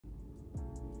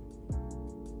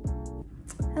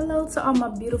Hello to all my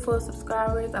beautiful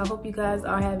subscribers. I hope you guys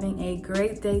are having a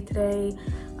great day today.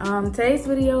 Today's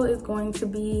video is going to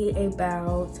be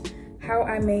about how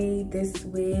I made this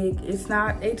wig. It's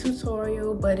not a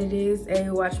tutorial, but it is a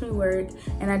watch me work,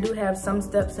 and I do have some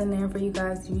steps in there for you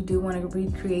guys if you do want to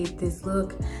recreate this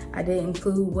look. I did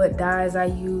include what dyes I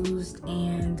used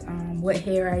and what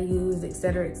hair I used,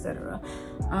 etc, etc.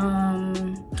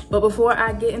 But before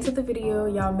I get into the video,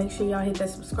 y'all make sure y'all hit that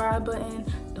subscribe button.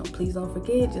 Please don't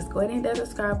forget, just go ahead and hit that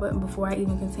subscribe button before I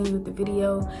even continue with the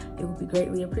video. It would be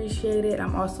greatly appreciated.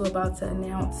 I'm also about to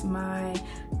announce my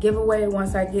giveaway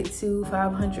once I get to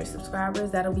 500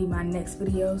 subscribers. That'll be my next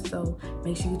video, so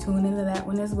make sure you tune into that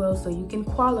one as well so you can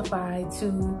qualify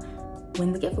to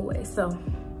win the giveaway. So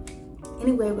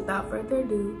anyway, without further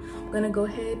ado, I'm gonna go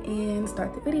ahead and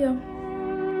start the video.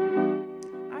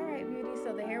 Alright, beauty,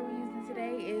 so the hair we're using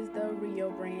today is the Rio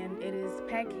brand. It is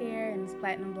pack hair and it's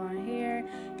platinum blonde hair.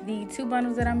 The two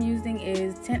bundles that I'm using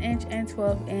is 10-inch and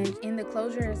 12-inch. In the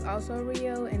closure is also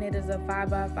Rio, and it is a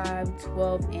 5x5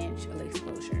 12-inch lace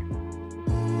closure.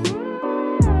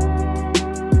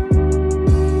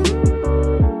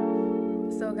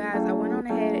 So guys, I went on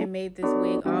ahead and made this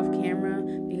wig off camera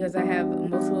because I have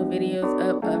multiple videos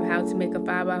up of how to make a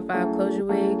 5x5 closure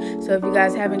wig. So if you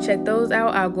guys haven't checked those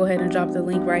out, I'll go ahead and drop the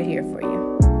link right here for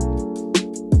you.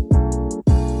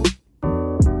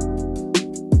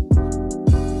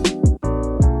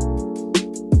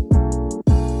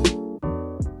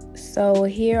 So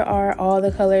here are all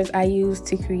the colors I used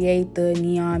to create the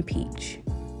neon peach.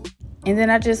 And then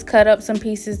I just cut up some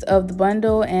pieces of the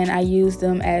bundle and I used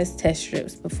them as test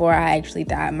strips before I actually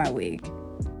dyed my wig.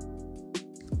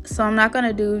 So I'm not going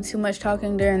to do too much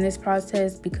talking during this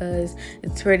process because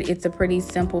it's a pretty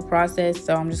simple process.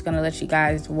 So I'm just going to let you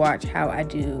guys watch how I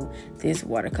do this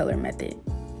watercolor method.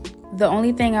 The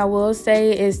only thing I will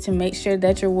say is to make sure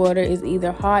that your water is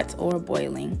either hot or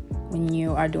boiling when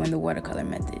you are doing the watercolor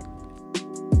method.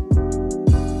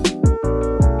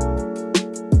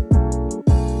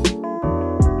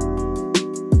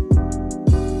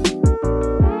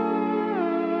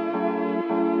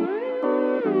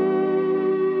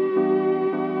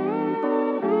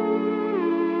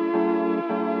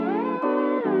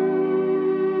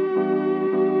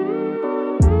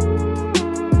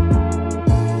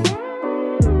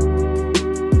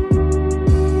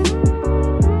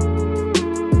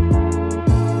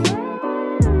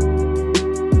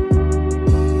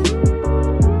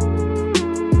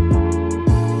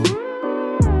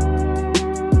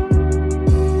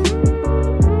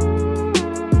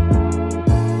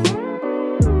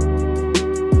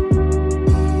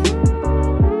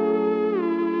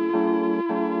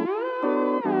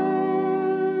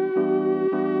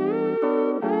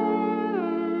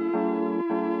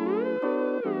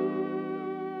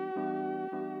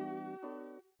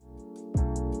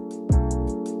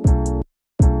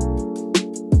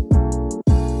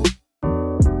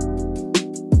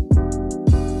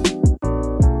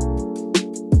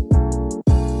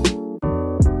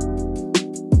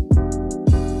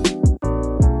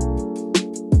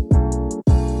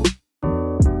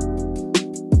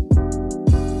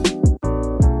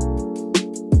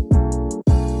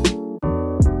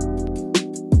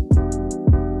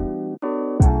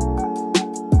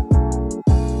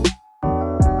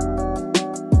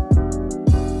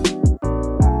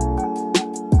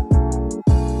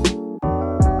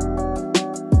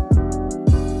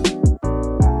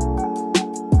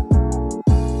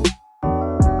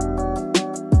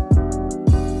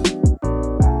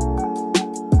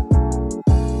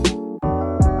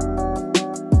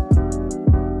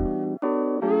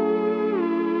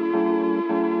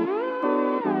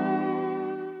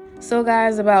 So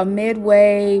guys, about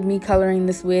midway me coloring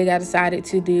this wig, I decided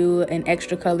to do an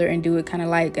extra color and do it kind of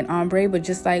like an ombre, but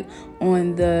just like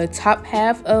on the top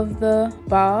half of the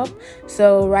bob.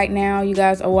 So right now you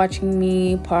guys are watching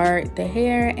me part the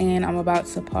hair, and I'm about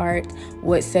to part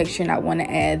what section I want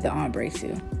to add the ombre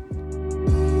to.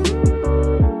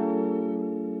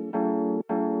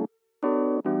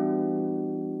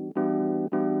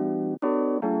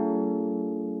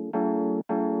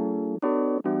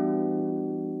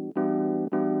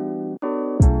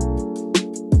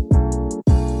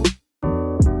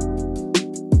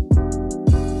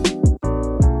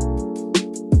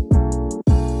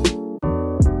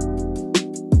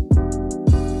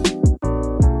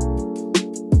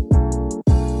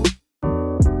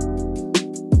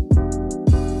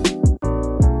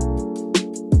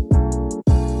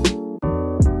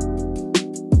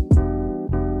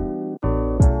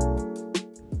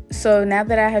 So now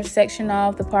that I have sectioned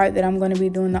off the part that I'm going to be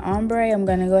doing the ombre, I'm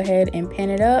going to go ahead and pin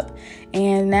it up.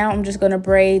 And now I'm just going to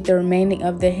braid the remaining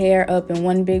of the hair up in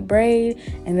one big braid.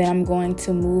 And then I'm going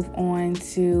to move on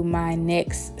to my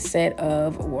next set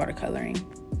of watercoloring.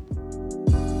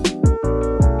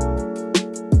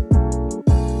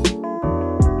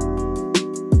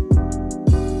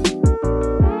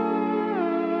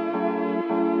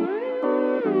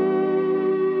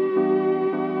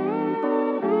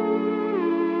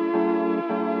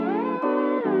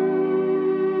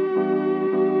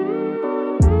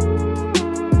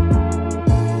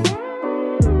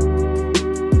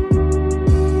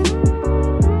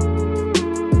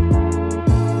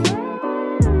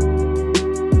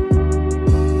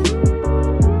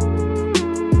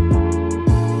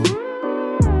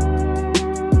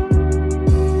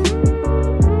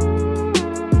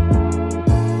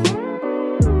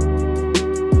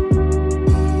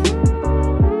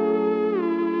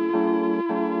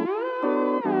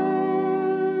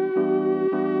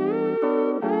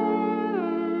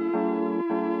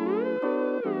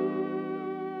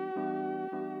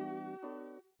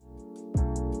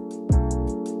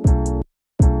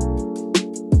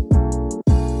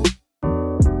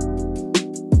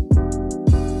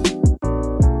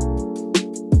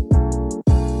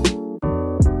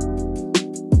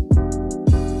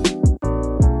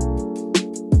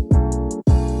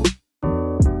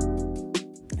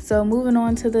 So moving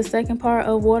on to the second part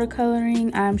of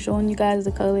watercoloring, I'm showing you guys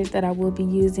the colors that I will be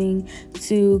using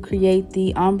to create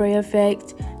the ombre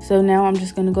effect. So now I'm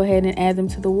just going to go ahead and add them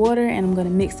to the water, and I'm going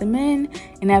to mix them in.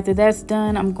 And after that's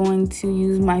done, I'm going to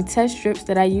use my test strips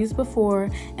that I used before,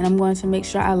 and I'm going to make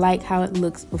sure I like how it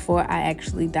looks before I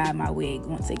actually dye my wig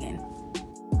once again.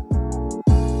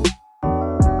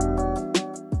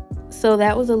 So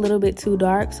that was a little bit too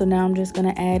dark, so now I'm just going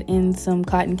to add in some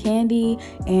cotton candy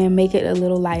and make it a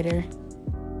little lighter.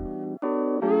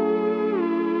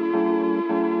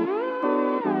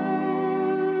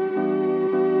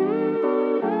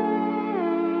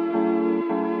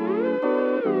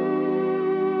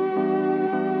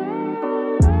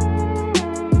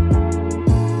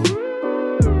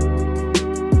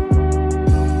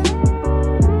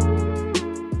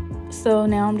 So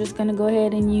now I'm just going to go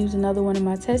ahead and use another one of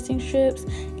my testing strips.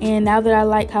 And now that I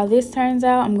like how this turns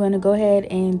out, I'm going to go ahead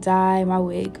and dye my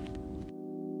wig.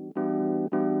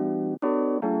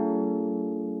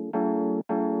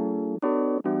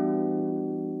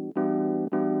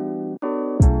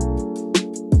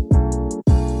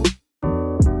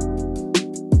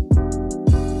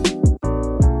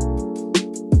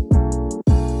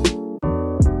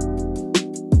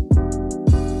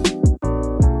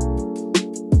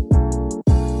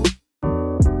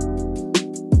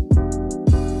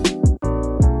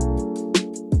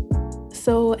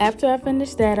 So after I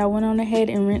finished that, I went on ahead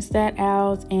and rinsed that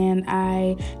out, and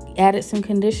I added some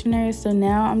conditioner. So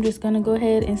now I'm just going to go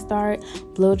ahead and start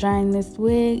blow drying this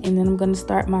wig, and then I'm going to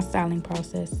start my styling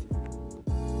process.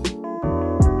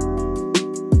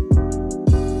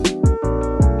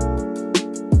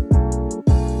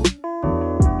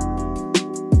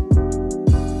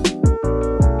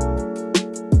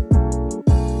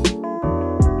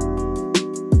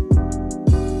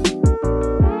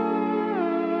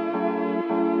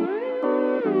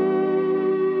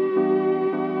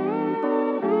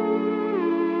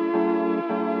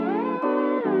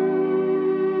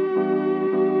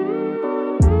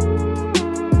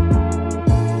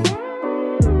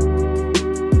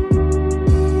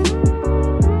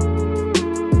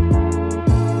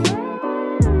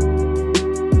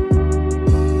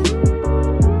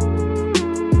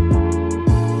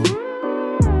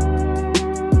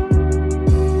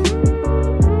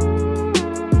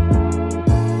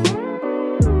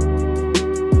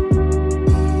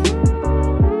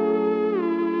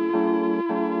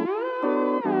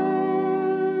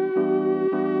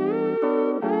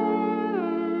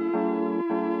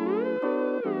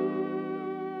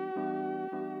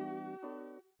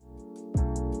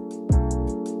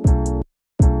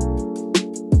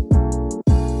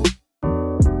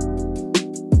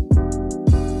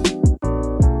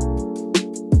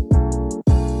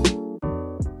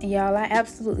 Y'all, I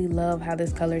absolutely love how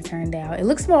this color turned out. It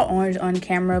looks more orange on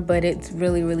camera, but it's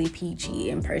really peachy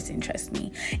in person, trust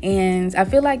me. And I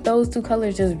feel like those two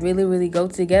colors just really go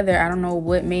together. I don't know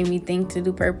what made me think to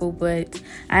do purple, but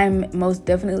I'm most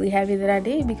definitely happy that I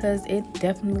did because it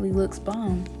definitely looks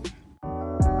bomb.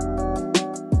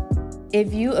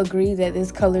 If you agree that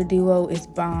this color duo is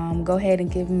bomb, go ahead and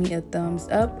give me a thumbs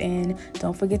up, and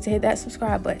don't forget to hit that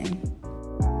subscribe button.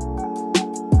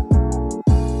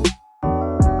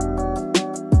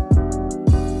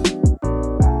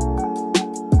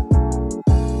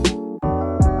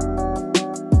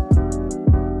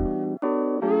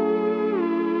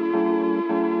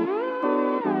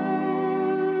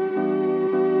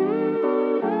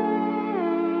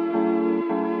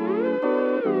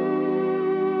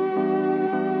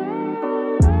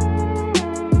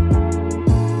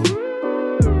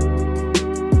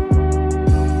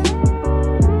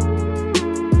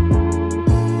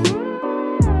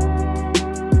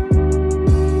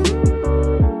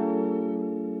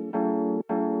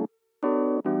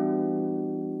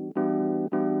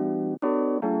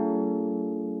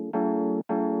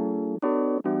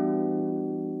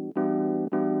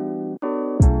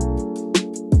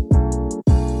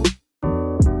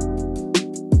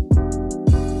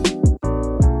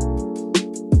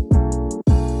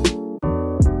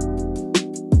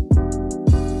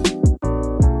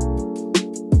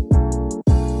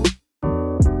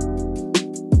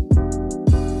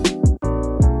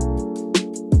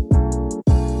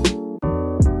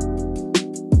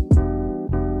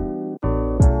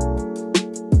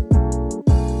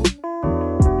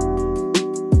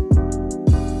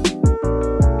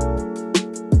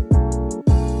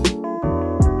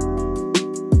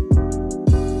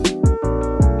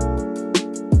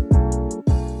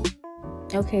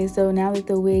 Okay, so now that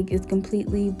the wig is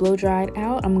completely blow dried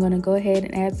out, I'm gonna go ahead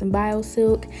and add some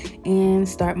BioSilk and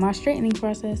start my straightening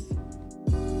process.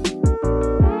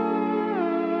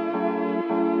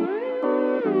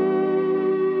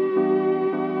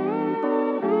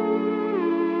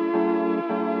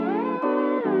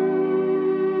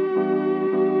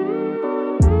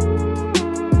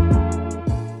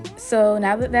 So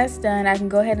now that that's done, I can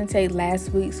go ahead and take last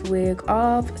week's wig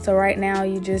off. So right now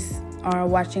you just are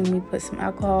watching me put some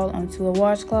alcohol onto a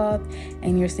washcloth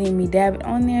and you're seeing me dab it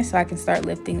on there so I can start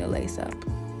lifting the lace up.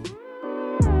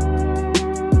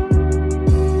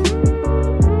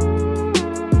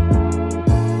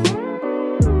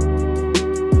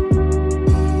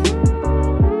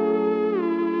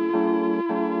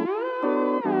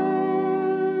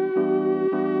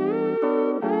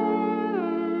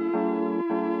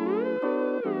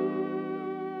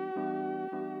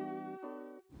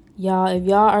 Y'all, if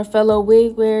y'all are fellow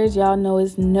wig wearers, y'all know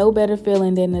it's no better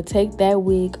feeling than to take that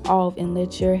wig off and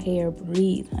let your hair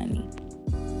breathe, honey.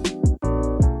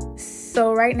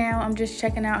 So right now, I'm just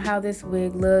checking out how this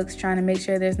wig looks, trying to make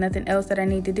sure there's nothing else that I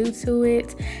need to do to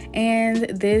it. And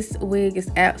this wig is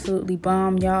absolutely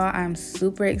bomb, y'all. I'm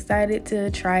super excited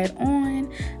to try it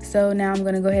on. So now I'm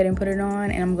gonna go ahead and put it on,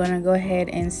 and I'm gonna go ahead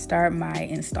and start my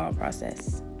install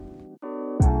process.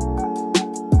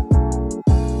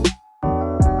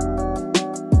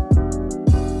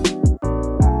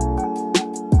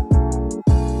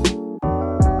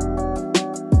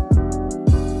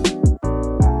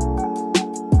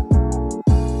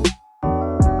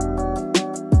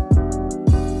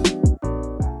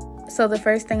 So the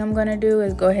first thing I'm gonna do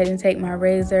is go ahead and take my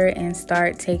razor and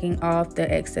start taking off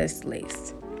the excess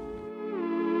lace.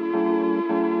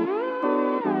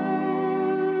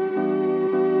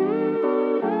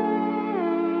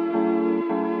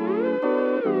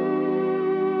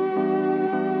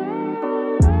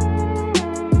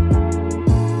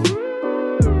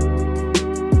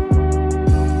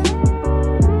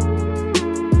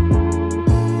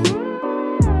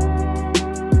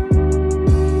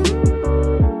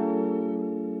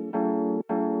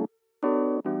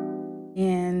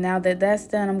 And now that that's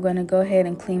done, I'm going to go ahead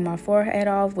and clean my forehead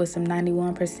off with some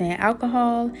 91%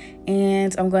 alcohol.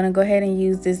 And I'm going to go ahead and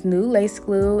use this new lace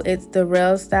glue. It's the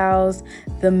Rel Styles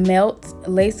The Melt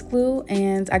Lace Glue.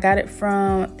 And I got it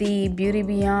from the Beauty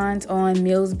Beyond on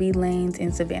Mills B Lanes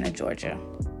in Savannah, Georgia.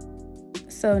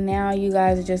 So now you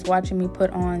guys are just watching me put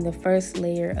on the first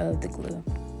layer of the glue.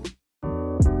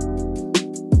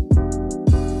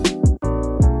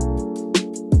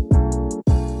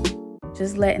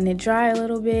 Just letting it dry a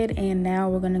little bit, and now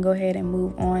we're going to go ahead and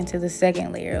move on to the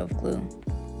second layer of glue.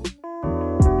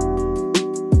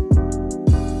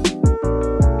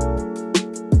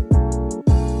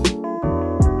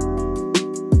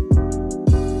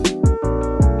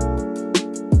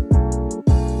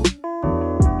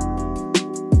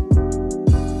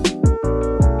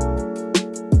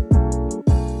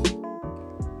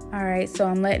 So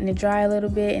I'm letting it dry a little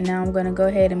bit, and now I'm going to go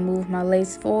ahead and move my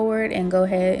lace forward and go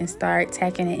ahead and start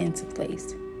tacking it into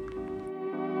place.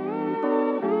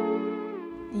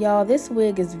 Y'all, this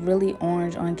wig is really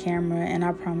orange on camera, and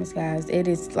I promise guys, it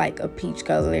is like a peach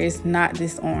color. It's not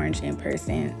this orange in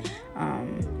person.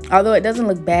 Although it doesn't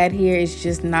look bad here, it's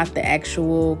just not the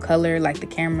actual color. Like, the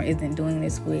camera isn't doing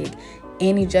this wig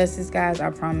any justice, guys.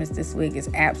 I promise this wig is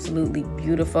absolutely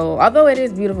beautiful. Although it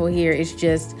is beautiful here, it's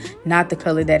just not the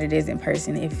color that it is in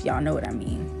person, if y'all know what I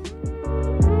mean.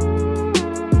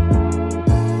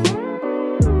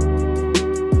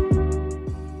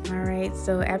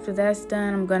 So after that's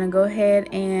done, I'm gonna go ahead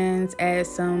and add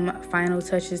some final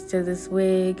touches to this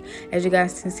wig. As you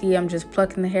guys can see, I'm just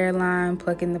plucking the hairline,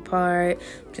 plucking the part.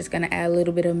 I'm just gonna add a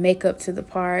little bit of makeup to the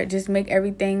part, just make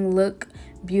everything look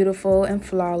beautiful and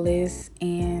flawless.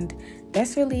 And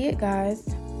that's really it, guys.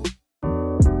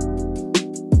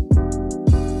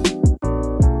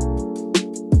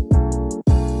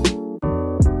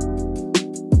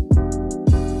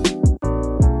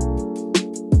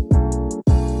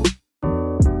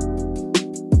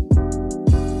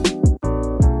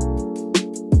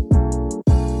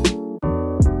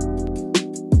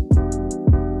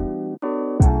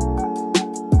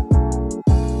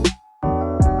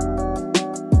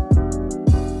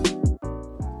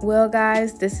 Well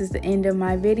guys, this is the end of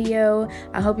my video.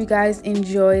 I hope you guys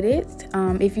enjoyed it.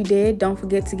 If you did, don't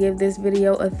forget to give this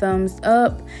video a thumbs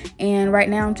up. And right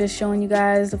now I'm just showing you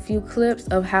guys a few clips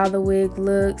of how the wig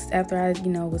looks after I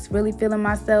was really feeling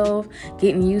myself,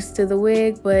 getting used to the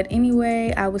wig. But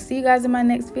anyway, I will see you guys in my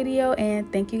next video,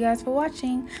 and thank you guys for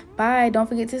watching. Bye. Don't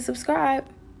forget to subscribe.